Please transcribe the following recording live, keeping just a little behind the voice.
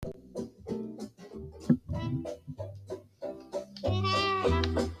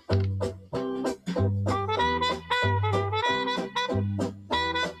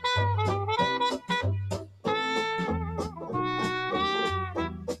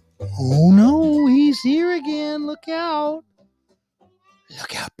Oh no, he's here again. Look out.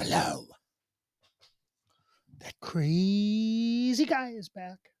 Look out below. That crazy guy is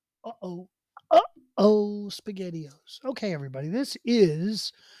back. Uh-oh. Uh-oh, SpaghettiOs. Okay, everybody, this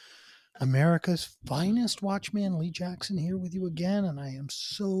is America's finest Watchman, Lee Jackson, here with you again, and I am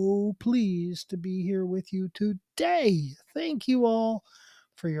so pleased to be here with you today. Thank you all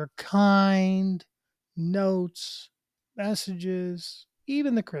for your kind notes, messages,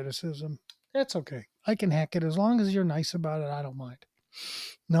 even the criticism. That's okay. I can hack it as long as you're nice about it. I don't mind.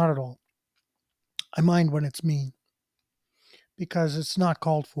 Not at all. I mind when it's mean because it's not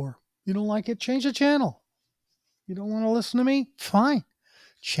called for. You don't like it? Change the channel. You don't want to listen to me? Fine.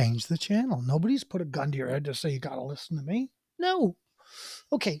 Change the channel. Nobody's put a gun to your head to say you got to listen to me. No.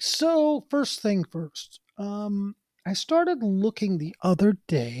 Okay, so first thing first. I started looking the other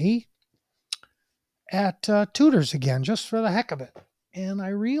day at tutors again, just for the heck of it. And I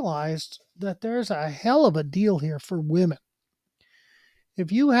realized that there's a hell of a deal here for women.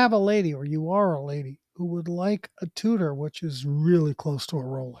 If you have a lady or you are a lady who would like a tutor, which is really close to a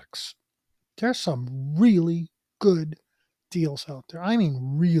Rolex, there's some really good deals out there. I mean,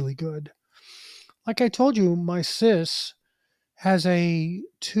 really good. Like I told you, my sis has a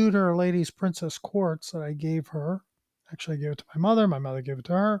Tudor Ladies Princess Quartz that I gave her. Actually, I gave it to my mother. My mother gave it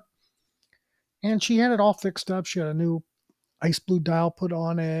to her. And she had it all fixed up. She had a new ice blue dial put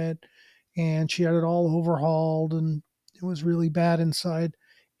on it, and she had it all overhauled, and it was really bad inside.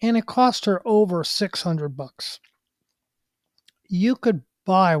 And it cost her over $600. You could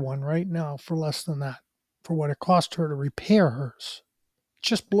buy one right now for less than that, for what it cost her to repair hers. It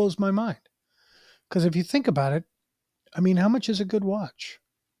just blows my mind. Because if you think about it, I mean, how much is a good watch?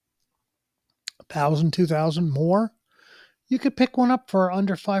 1,000, 2,000 more? You could pick one up for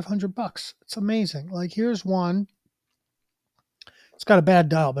under $500. It's amazing. Like here's one. It's got a bad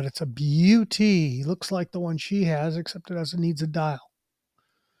dial, but it's a beauty. Looks like the one she has, except it needs a dial.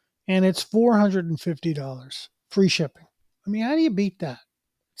 And it's $450. Free shipping. I mean, how do you beat that?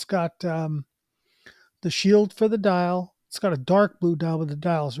 It's got the shield for the dial. It's got a dark blue dial, but the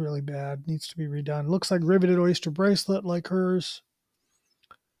dial is really bad. Needs to be redone. Looks like riveted oyster bracelet like hers.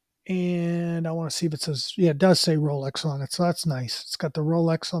 And I want to see if it says, yeah, it does say Rolex on it. So that's nice. It's got the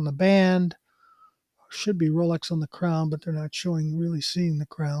Rolex on the band. Should be Rolex on the crown, but they're not showing, really seeing the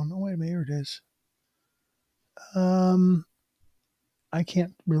crown. Oh, wait a minute. Here it is. I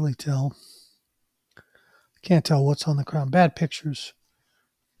can't really tell. Can't tell what's on the crown. Bad pictures.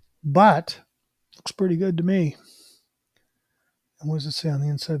 But looks pretty good to me. And what does it say on the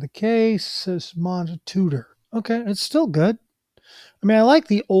inside of the case? It says Monta Tudor. Okay, it's still good. I mean, I like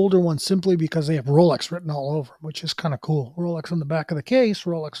the older ones simply because they have Rolex written all over them, which is kind of cool. Rolex on the back of the case,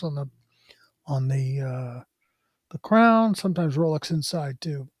 Rolex on the crown, sometimes Rolex inside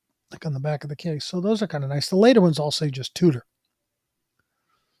too, like on the back of the case. So those are kind of nice. The later ones all say just Tudor.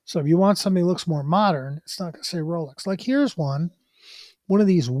 So if you want something that looks more modern, it's not going to say Rolex. Like here's one of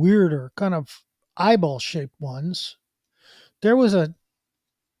these weirder kind of eyeball shaped ones. There was a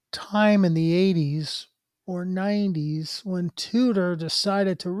time in the 80s or 90s when Tudor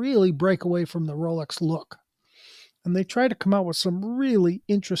decided to really break away from the Rolex look. And they tried to come out with some really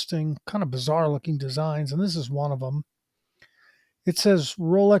interesting, kind of bizarre looking designs. And this is one of them. It says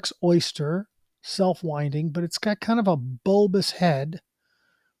Rolex Oyster, self-winding, but it's got kind of a bulbous head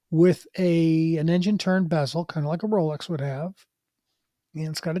with an engine turned bezel, kind of like a Rolex would have. And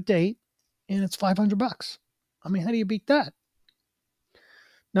it's got a date, and it's $500. I mean, how do you beat that?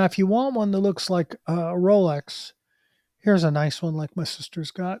 Now, if you want one that looks like a Rolex, here's a nice one like my sister's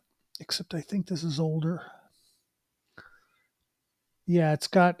got, except I think this is older. Yeah,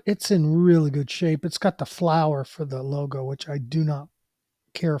 it's in really good shape. It's got the flower for the logo, which I do not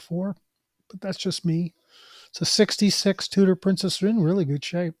care for, but that's just me. It's a 66 Tudor Princess in really good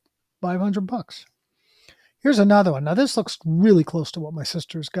shape, $500. Here's another one. Now, this looks really close to what my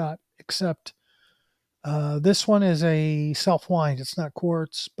sister's got, except this one is a self-wind. It's not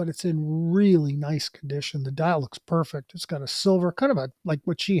quartz, but it's in really nice condition. The dial looks perfect. It's got a silver, kind of like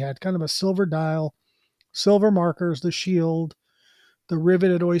what she had, kind of a silver dial, silver markers, the shield, the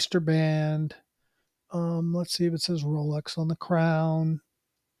riveted oyster band. Let's see if it says Rolex on the crown.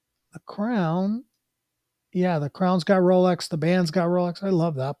 The crown, yeah, the crown's got Rolex. The band's got Rolex. I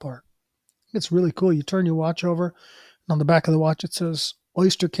love that part. It's really cool. You turn your watch over, and on the back of the watch it says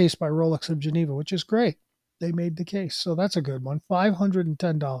Oyster Case by Rolex of Geneva, which is great. They made the case, so that's a good one.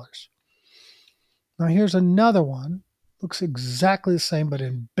 $510. Now here's another one. Looks exactly the same, but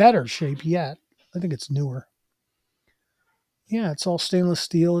in better shape yet. I think it's newer. Yeah, it's all stainless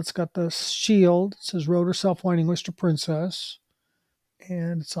steel. It's got the shield. It says Rotor Self-Winding Oyster Princess.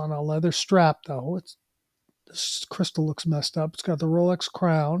 And it's on a leather strap, though. This crystal looks messed up. It's got the Rolex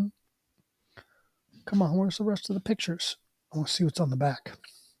crown. Come on, where's the rest of the pictures? I want to see what's on the back.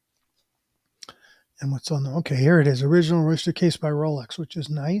 And what's on the... Okay, here it is. Original Oyster case by Rolex, which is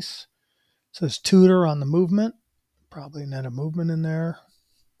nice. It says Tudor on the movement. Probably not a movement in there,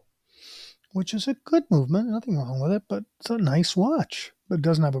 which is a good movement. Nothing wrong with it, but it's a nice watch. But it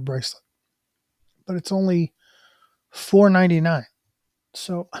doesn't have a bracelet. But it's only $4.99.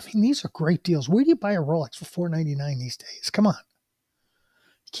 So, I mean, these are great deals. Where do you buy a Rolex for $4.99 these days? Come on.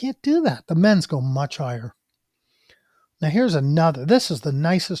 You can't do that. The men's go much higher. Now, here's another. This is the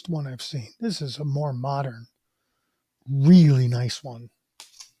nicest one I've seen. This is a more modern, really nice one.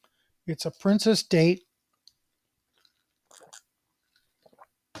 It's a princess date.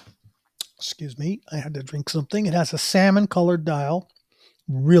 Excuse me. I had to drink something. It has a salmon-colored dial.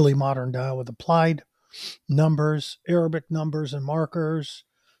 Really modern dial with applied numbers, Arabic numbers and markers,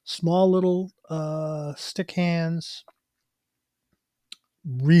 small little stick hands.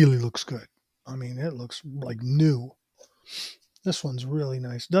 Really looks good. I mean, it looks like new. This one's really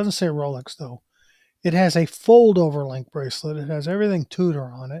nice. Doesn't say Rolex, though. It has a fold-over link bracelet. It has everything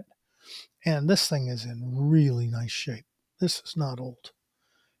Tudor on it. And this thing is in really nice shape. This is not old.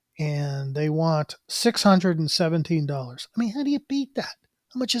 And they want $617. I mean, how do you beat that?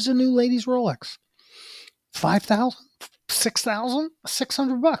 How much is a new ladies' Rolex? $5,000? $6,000?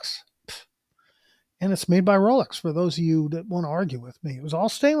 $600? And it's made by Rolex, for those of you that want to argue with me. It was all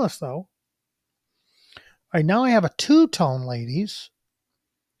stainless, though. All right, now I have a two-tone, ladies.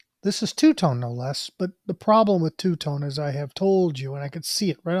 This is two-tone, no less. But the problem with two-tone, as I have told you, and I could see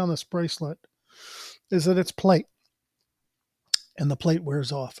it right on this bracelet, is that it's plate. And the plate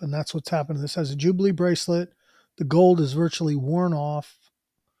wears off. And that's what's happening. This has a Jubilee bracelet. The gold is virtually worn off.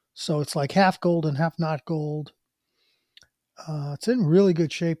 So it's like half gold and half not gold. It's in really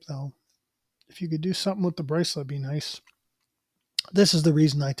good shape, though. If you could do something with the bracelet, it'd be nice. This is the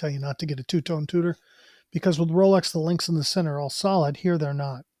reason I tell you not to get a two-tone Tudor. Because with Rolex, the links in the center are all solid. Here, they're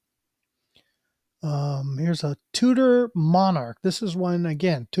not. Here's a Tudor Monarch. This is when,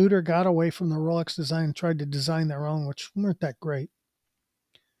 again, Tudor got away from the Rolex design and tried to design their own, which weren't that great.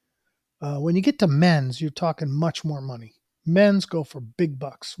 When you get to men's, you're talking much more money. Men's go for big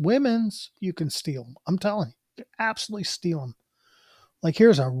bucks. Women's, you can steal them. I'm telling you, you can absolutely steal them. Like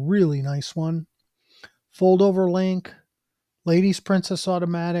here's a really nice one. Fold over link. Ladies Princess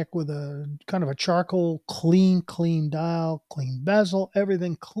automatic with a kind of a charcoal, clean dial, clean bezel,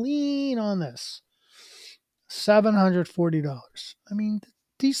 everything clean on this. $740. I mean,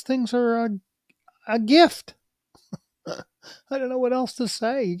 these things are a gift. I don't know what else to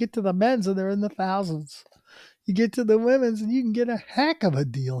say. You get to the men's and they're in the thousands. You get to the women's and you can get a heck of a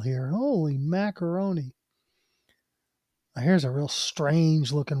deal here. Holy macaroni. Now here's a real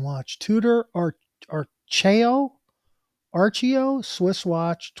strange looking watch. Tudor Archeo Swiss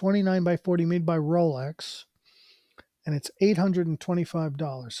watch, 29 by 40, made by Rolex. And it's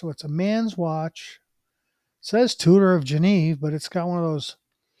 $825. So it's a man's watch. It says Tudor of Genève, but it's got one of those.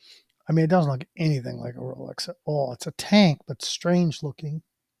 I mean, it doesn't look anything like a Rolex at all. It's a tank, but strange looking.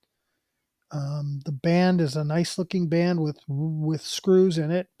 The band is a nice looking band with screws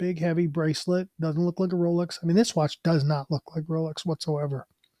in it. Big, heavy bracelet. Doesn't look like a Rolex. I mean, this watch does not look like Rolex whatsoever.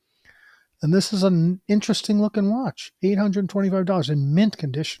 And this is an interesting looking watch. $825 in mint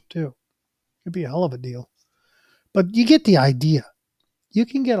condition, too. It'd be a hell of a deal. But you get the idea. You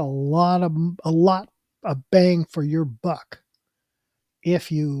can get a lot of bang for your buck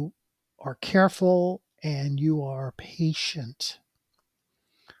if you are careful and you are patient.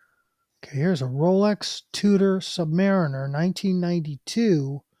 Okay, here's a Rolex Tudor Submariner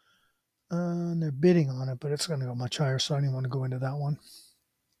 1992. And they're bidding on it, but it's going to go much higher, so I didn't want to go into that one.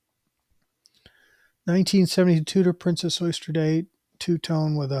 1972 Tudor Princess Oyster Date,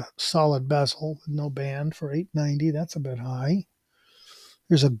 two-tone with a solid bezel with no band for $890. That's a bit high.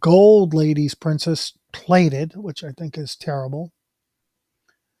 There's a gold Ladies Princess plated, which I think is terrible.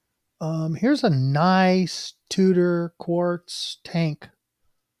 Here's a nice Tudor quartz tank.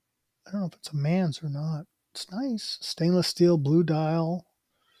 I don't know if it's a man's or not. It's nice. Stainless steel, blue dial.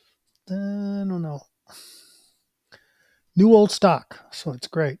 I don't know. New old stock, so it's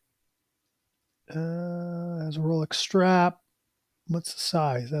great. Has a Rolex strap. What's the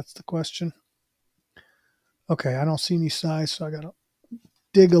size? That's the question. Okay, I don't see any size, so I got to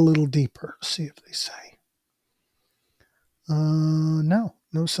dig a little deeper, see if they say.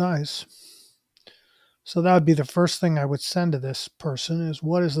 No size. So that would be the first thing I would send to this person is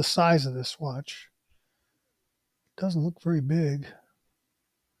what is the size of this watch? It doesn't look very big.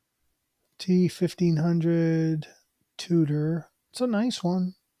 T1500 Tudor. It's a nice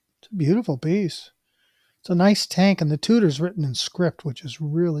one. It's a beautiful piece. It's a nice tank, and the Tudor's written in script, which is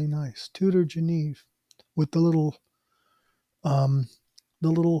really nice. Tudor Geneve with um, the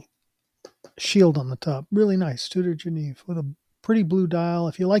little shield on the top. Really nice. Tudor Geneve with a pretty blue dial.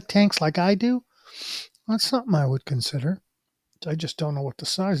 If you like tanks like I do, that's something I would consider. I just don't know what the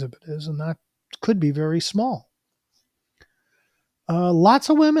size of it is, and that could be very small. Lots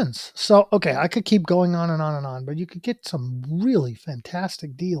of women's. So, okay, I could keep going on and on and on, but you could get some really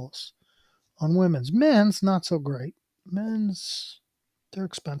fantastic deals on women's. Men's, not so great. Men's, they're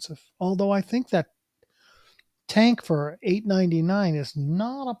expensive. Although I think that tank for $8.99 is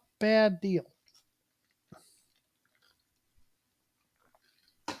not a bad deal.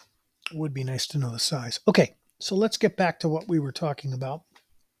 It would be nice to know the size. Okay, so let's get back to what we were talking about.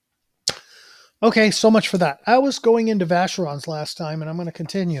 Okay, so much for that. I was going into Vacherons last time, and I'm going to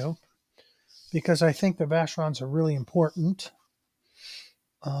continue because I think the Vacherons are really important.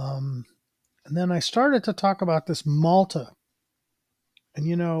 And then I started to talk about this Malta. And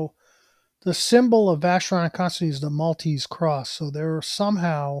you know, the symbol of Vacheron and Constantine is the Maltese cross. So they're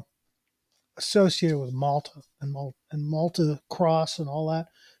somehow associated with Malta and Malta cross and all that.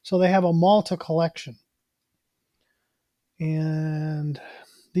 So they have a Malta collection. And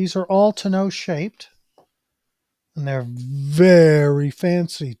these are all tonneau shaped. And they're very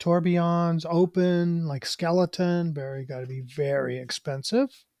fancy. Tourbillons, open, like skeleton. Got to be very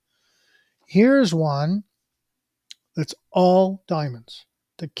expensive. Here's one that's all diamonds.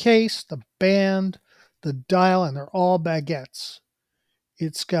 The case, the band, the dial, and they're all baguettes.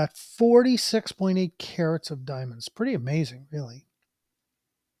 It's got 46.8 carats of diamonds. Pretty amazing, really.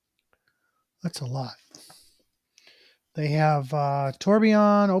 That's a lot. They have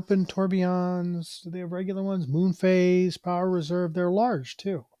tourbillon, open tourbillons. Do they have regular ones? Moon phase, power reserve. They're large,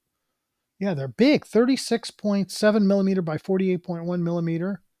 too. Yeah, they're big. 36.7 millimeter by 48.1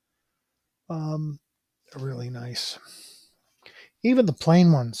 millimeter. They're really nice. Even the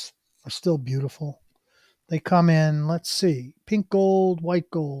plain ones are still beautiful. They come in, let's see, pink gold,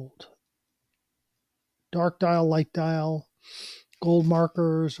 white gold, dark dial, light dial, gold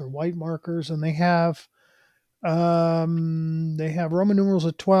markers or white markers, and they have Roman numerals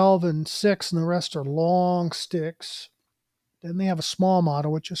at 12 and 6, and the rest are long sticks. Then they have a small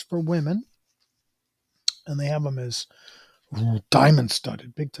model, which is for women, and they have them as diamond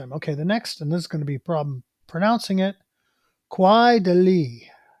studded, big time. Okay, the next, and this is going to be a problem pronouncing it, Quai de Lille.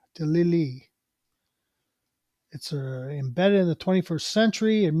 It's embedded in the 21st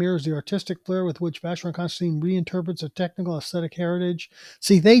century. It mirrors the artistic flair with which Vacheron Constantin reinterprets a technical aesthetic heritage.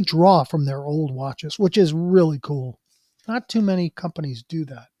 See, they draw from their old watches, which is really cool. Not too many companies do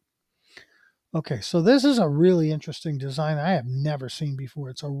that. Okay, so this is a really interesting design I have never seen before.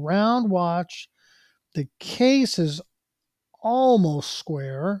 It's a round watch. The case is almost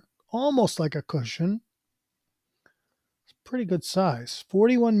square, almost like a cushion. It's pretty good size.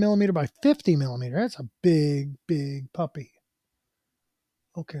 41 millimeter by 50 millimeter. That's a big, big puppy.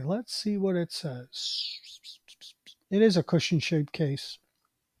 Okay, let's see what it says. It is a cushion-shaped case.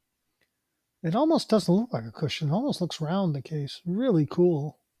 It almost doesn't look like a cushion. It almost looks round, the case. Really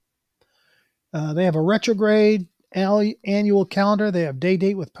cool. They have a retrograde annual calendar. They have day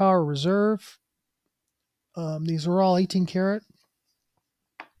date with power reserve. These are all 18 karat.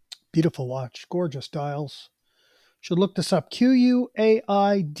 Beautiful watch. Gorgeous dials. Should look this up. Quaidel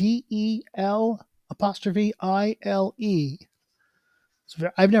apostrophe ILE.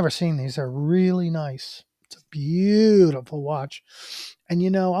 I've never seen these. They're really nice. It's a beautiful watch. And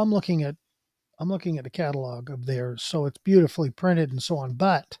you know, I'm looking at a catalog of theirs, so it's beautifully printed and so on.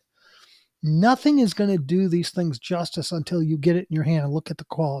 But nothing is going to do these things justice until you get it in your hand and look at the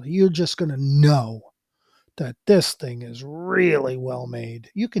quality. You're just going to know that this thing is really well made.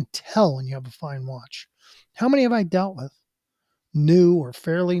 You can tell when you have a fine watch. How many have I dealt with? New or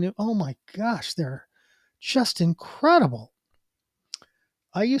fairly new? Oh my gosh, they're just incredible.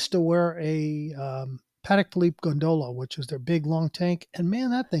 I used to wear a Patek Philippe Gondola, which is their big long tank, and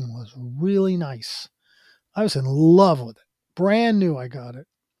man, that thing was really nice. I was in love with it. Brand new, I got it.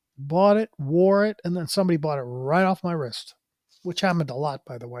 Bought it, wore it, and then somebody bought it right off my wrist, which happened a lot,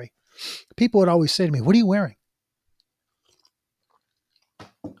 by the way. People would always say to me, "What are you wearing?"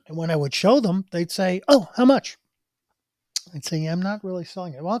 And when I would show them, they'd say, "Oh, how much?" I'd say, "I'm not really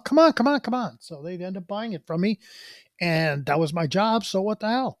selling it." "Well, come on, come on, come on." So they'd end up buying it from me, and that was my job. So what the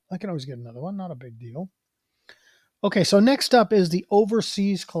hell? I can always get another one. Not a big deal. Okay, so next up is the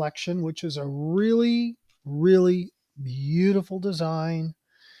Overseas Collection, which is a really, really beautiful design.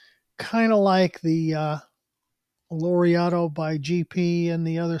 Kind of like the Laureato by GP and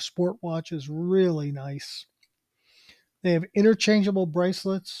the other sport watches. Really nice. They have interchangeable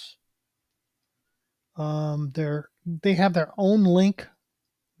bracelets. They have their own link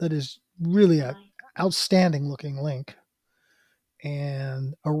that is really a outstanding looking link.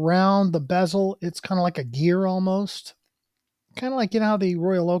 And around the bezel, it's kind of like a gear almost. Kind of like, how the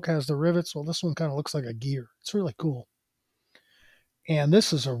Royal Oak has the rivets. Well, this one kind of looks like a gear. It's really cool. And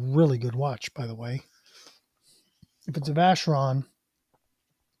this is a really good watch, by the way. If it's a Vacheron,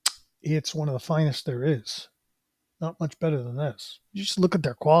 it's one of the finest there is. Not much better than this. You just look at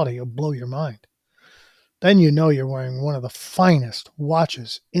their quality, it'll blow your mind. Then you know you're wearing one of the finest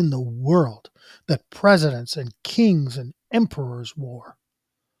watches in the world that presidents and kings and emperors wore.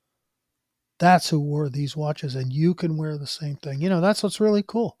 That's who wore these watches, and you can wear the same thing. That's what's really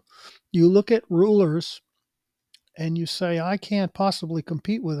cool. You look at rulers and you say, I can't possibly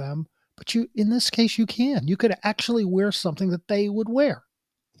compete with them, but in this case, you can. You could actually wear something that they would wear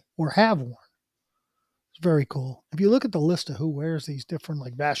or have worn. It's very cool. If you look at the list of who wears these different,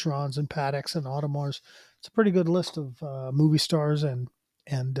 like Vacherons and Pateks and Audemars, it's a pretty good list of movie stars and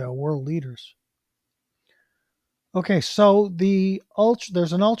world leaders. Okay, so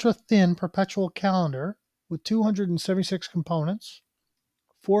there's an ultra thin perpetual calendar with 276 components,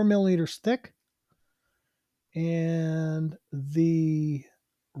 4 millimeters thick, and the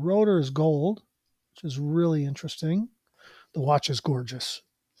rotor is gold, which is really interesting. The watch is gorgeous.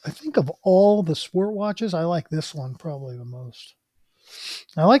 I think of all the sport watches, I like this one probably the most.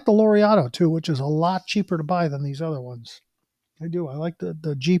 I like the Laureato too, which is a lot cheaper to buy than these other ones. I do. I like the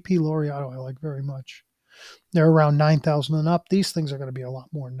GP Laureato. I like very much. They're around 9,000 and up. These things are going to be a lot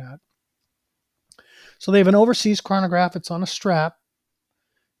more than that. So they have an overseas chronograph. It's on a strap.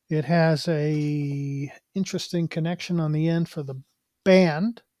 It has a interesting connection on the end for the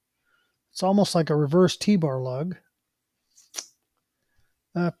band. It's almost like a reverse T-bar lug.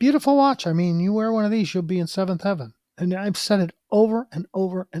 Beautiful watch. I mean, you wear one of these, you'll be in seventh heaven. And I've said it over and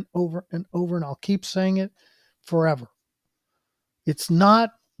over and over and over, and I'll keep saying it forever. It's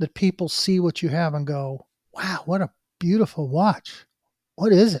not that people see what you have and go, wow, what a beautiful watch.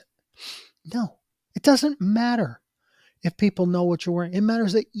 What is it? No, it doesn't matter if people know what you're wearing. It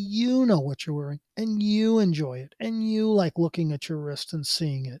matters that you know what you're wearing and you enjoy it and you like looking at your wrist and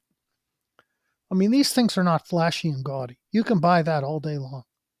seeing it. I mean, these things are not flashy and gaudy. You can buy that all day long.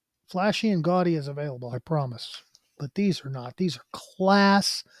 Flashy and gaudy is available, I promise. But these are not. These are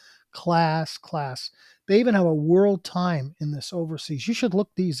class. They even have a world time in this overseas. You should look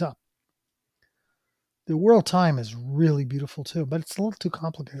these up. The world time is really beautiful too, but it's a little too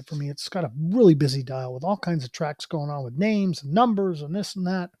complicated for me. It's got a really busy dial with all kinds of tracks going on with names and numbers and this and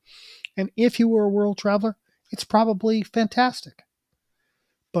that. And if you were a world traveler, it's probably fantastic.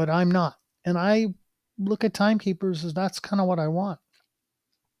 But I'm not. And I look at timekeepers as that's kind of what I want.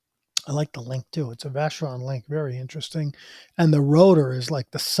 I like the link too. It's a Vacheron link, very interesting. And the rotor is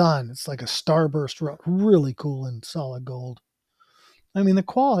like the sun. It's like a starburst rotor, really cool in solid gold. I mean, the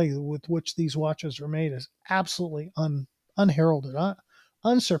quality with which these watches are made is absolutely unheralded,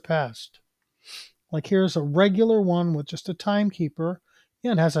 unsurpassed. Like here's a regular one with just a timekeeper.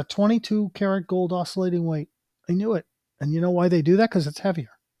 Yeah, it has a 22 karat gold oscillating weight. I knew it. And you know why they do that? Because it's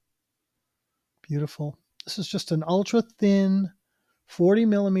heavier. Beautiful. This is just an ultra thin 40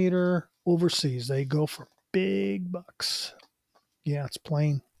 millimeter overseas. They go for big bucks. Yeah, it's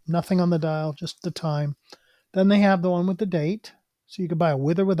plain. Nothing on the dial, just the time. Then they have the one with the date. So you could buy a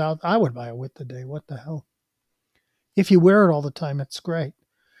with or without. I would buy a with the day. What the hell? If you wear it all the time, it's great.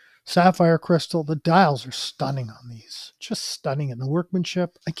 Sapphire crystal. The dials are stunning on these. Just stunning. And the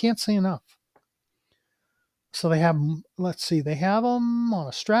workmanship, I can't say enough. So they have, let's see, they have them on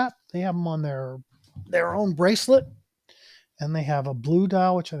a strap. They have them on their own bracelet. And they have a blue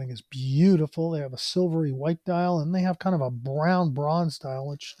dial, which I think is beautiful. They have a silvery white dial. And they have kind of a brown bronze dial,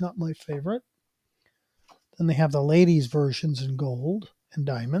 which is not my favorite. Then they have the ladies' versions in gold and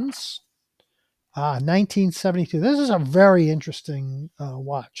diamonds. 1972. This is a very interesting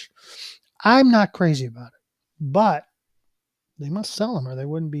watch. I'm not crazy about it, but they must sell them or they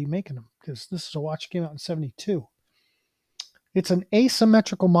wouldn't be making them because this is a watch that came out in 72. It's an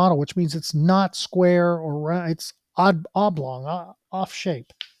asymmetrical model, which means it's not square or round. It's oblong, off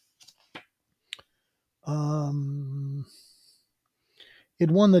shape. It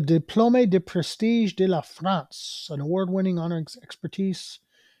won the Diplôme de Prestige de la France, an award-winning honor expertise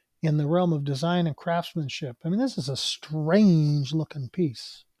in the realm of design and craftsmanship. I mean, this is a strange-looking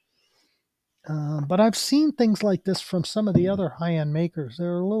piece. But I've seen things like this from some of the other high-end makers.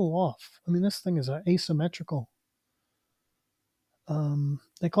 They're a little off. I mean, this thing is asymmetrical.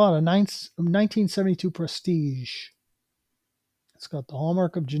 They call it a 1972 Prestige. It's got the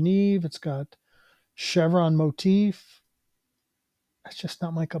hallmark of Genève. It's got chevron motif. That's just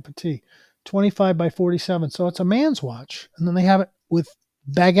not my cup of tea. 25 by 47. So it's a man's watch. And then they have it with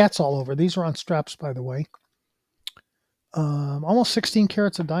baguettes all over. These are on straps, by the way. Almost 16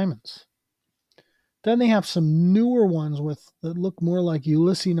 carats of diamonds. Then they have some newer ones with that look more like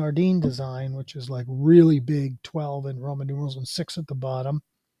Ulysses Nardine design, which is like really big, 12 in Roman numerals and 6 at the bottom.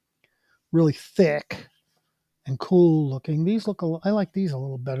 Really thick and cool looking. I like these a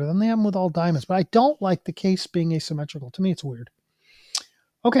little better than they have them with all diamonds, but I don't like the case being asymmetrical. To me, it's weird.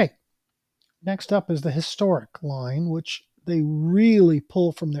 Okay, next up is the historic line, which they really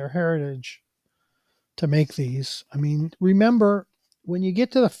pull from their heritage to make these. I mean, remember, when you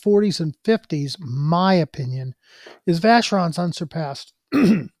get to the 40s and 50s, my opinion is Vacheron's unsurpassed.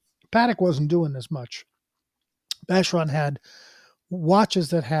 Patek wasn't doing as much. Vacheron had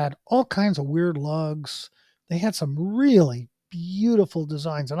watches that had all kinds of weird lugs. They had some really beautiful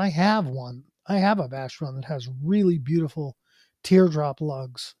designs, and I have one. I have a Vacheron that has really beautiful teardrop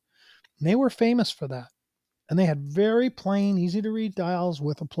lugs. And they were famous for that. And they had very plain, easy to read dials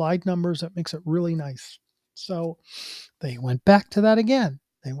with applied numbers that makes it really nice. So they went back to that again.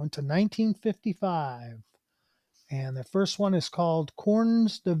 They went to 1955. And the first one is called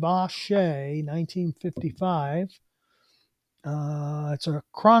Cornes de Vache, 1955. It's a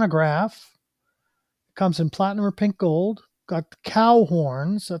chronograph. It comes in platinum or pink gold. Got the cow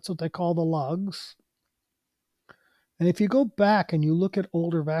horns. That's what they call the lugs. And if you go back and you look at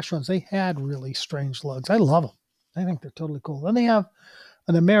older Vacherons, they had really strange lugs. I love them. I think they're totally cool. Then they have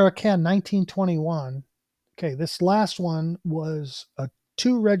an American 1921. Okay, this last one was a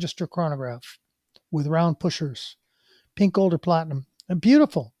 2-register chronograph with round pushers, pink, gold, or platinum, and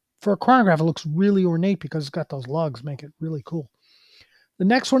beautiful. For a chronograph, it looks really ornate because it's got those lugs, make it really cool. The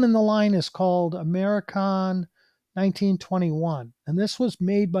next one in the line is called American 1921, and this was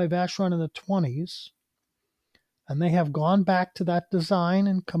made by Vacheron in the 20s. And they have gone back to that design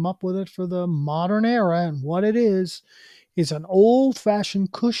and come up with it for the modern era. And what it is an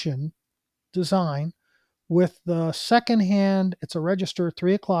old-fashioned cushion design with the second hand. It's a register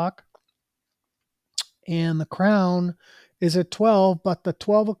 3 o'clock. And the crown is at 12, but the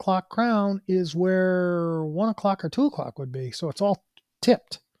 12 o'clock crown is where 1 o'clock or 2 o'clock would be. So it's all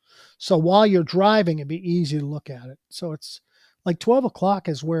tipped. So while you're driving, it'd be easy to look at it. So it's like 12 o'clock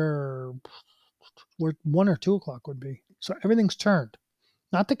is where 1 or 2 o'clock would be. So everything's turned.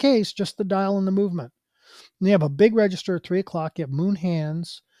 Not the case, just the dial and the movement. And you have a big register at 3 o'clock. You have moon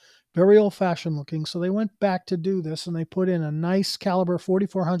hands, very old-fashioned looking. So they went back to do this, and they put in a nice caliber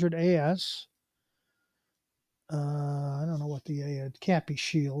 4400 AS. I don't know what the A is. It can't be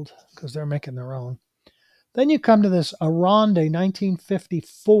Shield because they're making their own. Then you come to this Aronde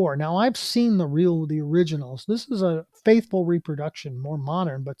 1954. Now, I've seen the originals. This is a faithful reproduction, more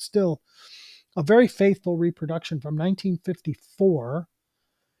modern, but still a very faithful reproduction from 1954.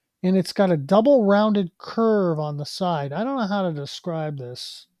 And it's got a double rounded curve on the side. I don't know how to describe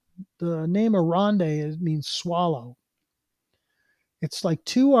this. The name Aronde means swallow. It's like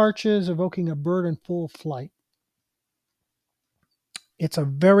 2 arches evoking a bird in full flight. It's a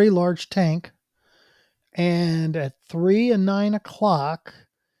very large tank. And at 3 and 9 o'clock,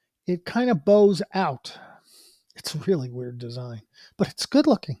 it kind of bows out. It's a really weird design, but it's good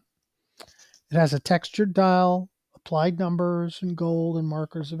looking. It has a textured dial, applied numbers and gold and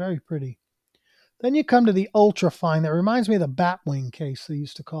markers. Very pretty. Then you come to the ultra fine. That reminds me of the Batwing case they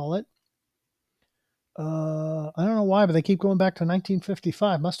used to call it. I don't know why, but they keep going back to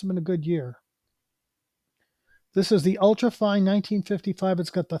 1955. Must have been a good year. This is the ultra fine 1955. It's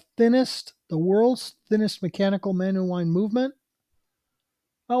got the world's thinnest mechanical manual wind movement.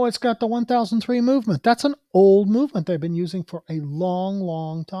 Oh, it's got the 1003 movement. That's an old movement they've been using for a long,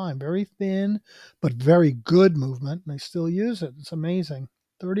 long time. Very thin, but very good movement. And they still use it. It's amazing.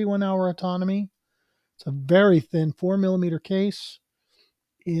 31-hour autonomy. It's a very thin 4-millimeter case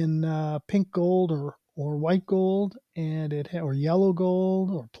in pink gold or white gold, and or yellow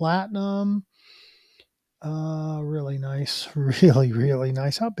gold or platinum. Really nice. Really, really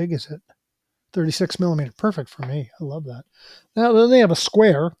nice. How big is it? 36 millimeter. Perfect for me. I love that. Now, then they have a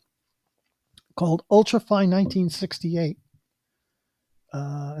square called Ultrafine 1968.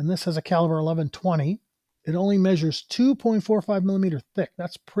 And this has a caliber 1120. It only measures 2.45 millimeter thick.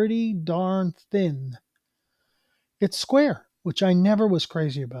 That's pretty darn thin. It's square, which I never was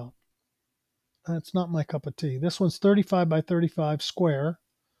crazy about. That's not my cup of tea. This one's 35 by 35 square.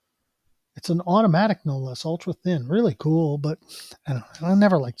 It's an automatic, no less, ultra thin. Really cool, but I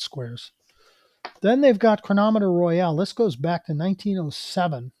never liked squares. Then they've got Chronometer Royale. This goes back to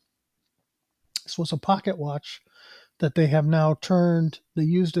 1907. This was a pocket watch that they have now they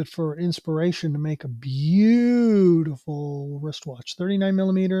used it for inspiration to make a beautiful wristwatch. 39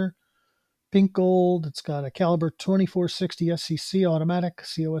 millimeter, pink gold. It's got a caliber 2460 SCC automatic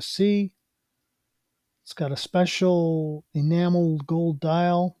COSC. It's got a special enameled gold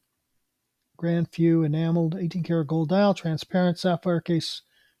dial, Grand Few enameled 18 karat gold dial, transparent sapphire case,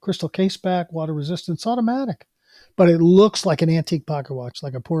 crystal case back, water resistance, automatic. But it looks like an antique pocket watch,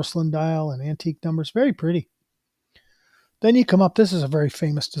 like a porcelain dial and antique numbers. Very pretty. Then you come up, this is a very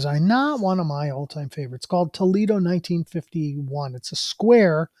famous design, not one of my all-time favorites, called Toledo 1951. It's a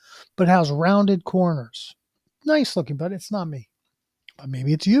square, but has rounded corners. Nice looking, but it's not me. But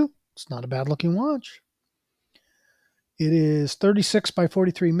maybe it's you. It's not a bad looking watch. It is 36 by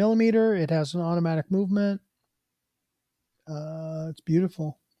 43 millimeter. It has an automatic movement. It's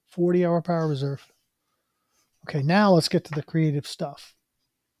beautiful. 40-hour power reserve. Okay, now let's get to the creative stuff.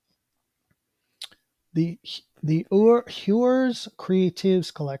 The Heuer's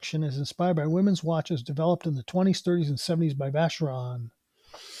Creatives collection is inspired by women's watches developed in the 20s, 30s, and 70s by Vacheron.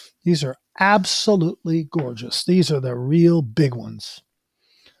 These are absolutely gorgeous. These are the real big ones.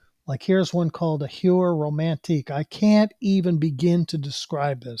 Like here's one called a Heuer Romantique. I can't even begin to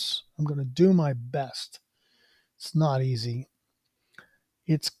describe this. I'm going to do my best. It's not easy.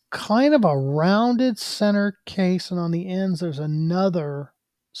 It's kind of a rounded center case, and on the ends there's another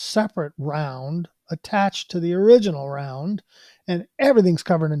separate round attached to the original round, and everything's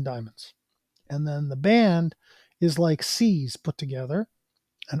covered in diamonds. And then the band is like C's put together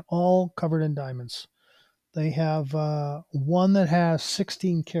and all covered in diamonds. They have one that has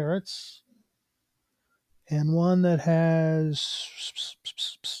 16 carats and one that has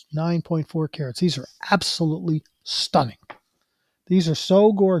 9.4 carats. These are absolutely stunning. These are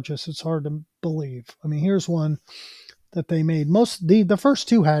so gorgeous, it's hard to believe. I mean, here's one that they made. The first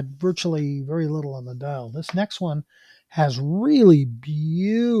two had virtually very little on the dial. This next one has really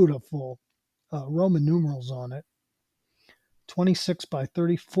beautiful Roman numerals on it. 26 by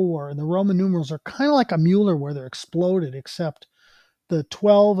 34. And the Roman numerals are kind of like a Mueller where they're exploded, except the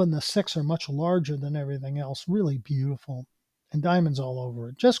 12 and the 6 are much larger than everything else. Really beautiful. And diamonds all over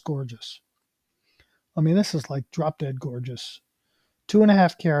it. Just gorgeous. I mean, this is like drop dead gorgeous.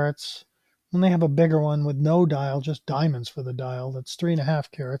 2.5 carats. And they have a bigger one with no dial, just diamonds for the dial. That's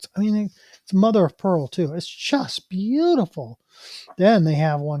 3.5 carats. I mean, it's mother of pearl too. It's just beautiful. Then they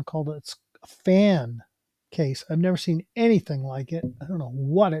have one called it's a fan case. I've never seen anything like it. I don't know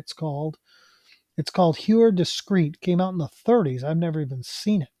what it's called. It's called Heuer Discreet. Came out in the 30s. I've never even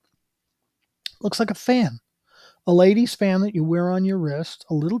seen it. Looks like a fan. A lady's fan that you wear on your wrist.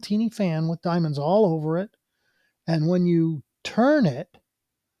 A little teeny fan with diamonds all over it. And when you turn it,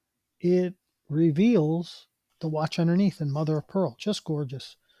 it reveals the watch underneath in mother of pearl. Just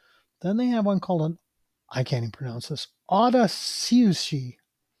gorgeous. Then they have one called I can't even pronounce this, Odasiushi.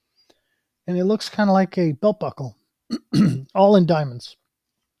 And it looks kind of like a belt buckle, all in diamonds.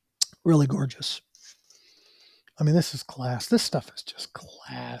 Really gorgeous. I mean, this is class. This stuff is just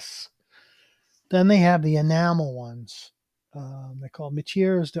class. Then they have the enamel ones. They call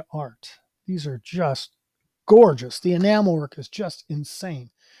Métiers d'Art. These are just gorgeous. The enamel work is just insane.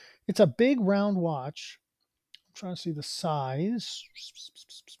 It's a big round watch. I'm trying to see the size.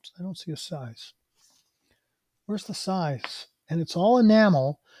 I don't see a size. Where's the size? And it's all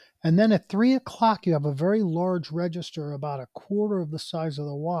enamel. And then at 3 o'clock, you have a very large register, about a quarter of the size of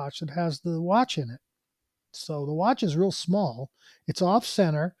the watch, that has the watch in it. So the watch is real small. It's off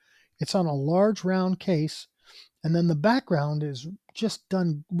center. It's on a large round case. And then the background is just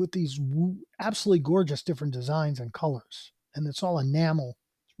done with these absolutely gorgeous different designs and colors. And it's all enamel.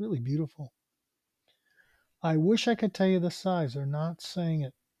 It's really beautiful. I wish I could tell you the size. They're not saying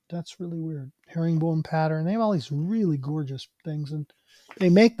it. That's really weird. Herringbone pattern. They have all these really gorgeous things, and they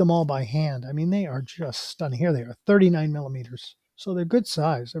make them all by hand. I mean, they are just stunning. Here they are, 39 millimeters. So they're good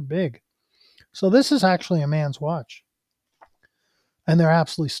size. They're big. So this is actually a man's watch. And they're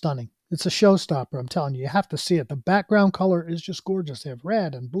absolutely stunning. It's a showstopper, I'm telling you. You have to see it. The background color is just gorgeous. They have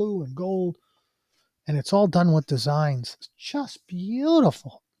red and blue and gold. And it's all done with designs. It's just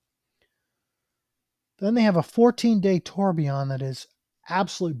beautiful. Then they have a 14-day tourbillon that is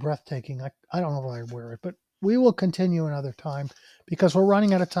absolutely breathtaking. I don't know if I wear it, but we will continue another time because we're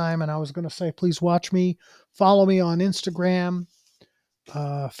running out of time. And I was going to say, please watch me. Follow me on Instagram,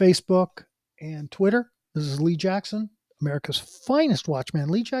 Facebook, and Twitter. This is Lee Jackson, America's finest watchman.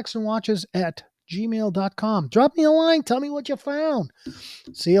 Lee Jackson Watches at gmail.com. Drop me a line. Tell me what you found.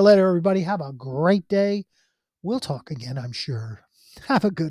 See you later, everybody. Have a great day. We'll talk again, I'm sure. Have a good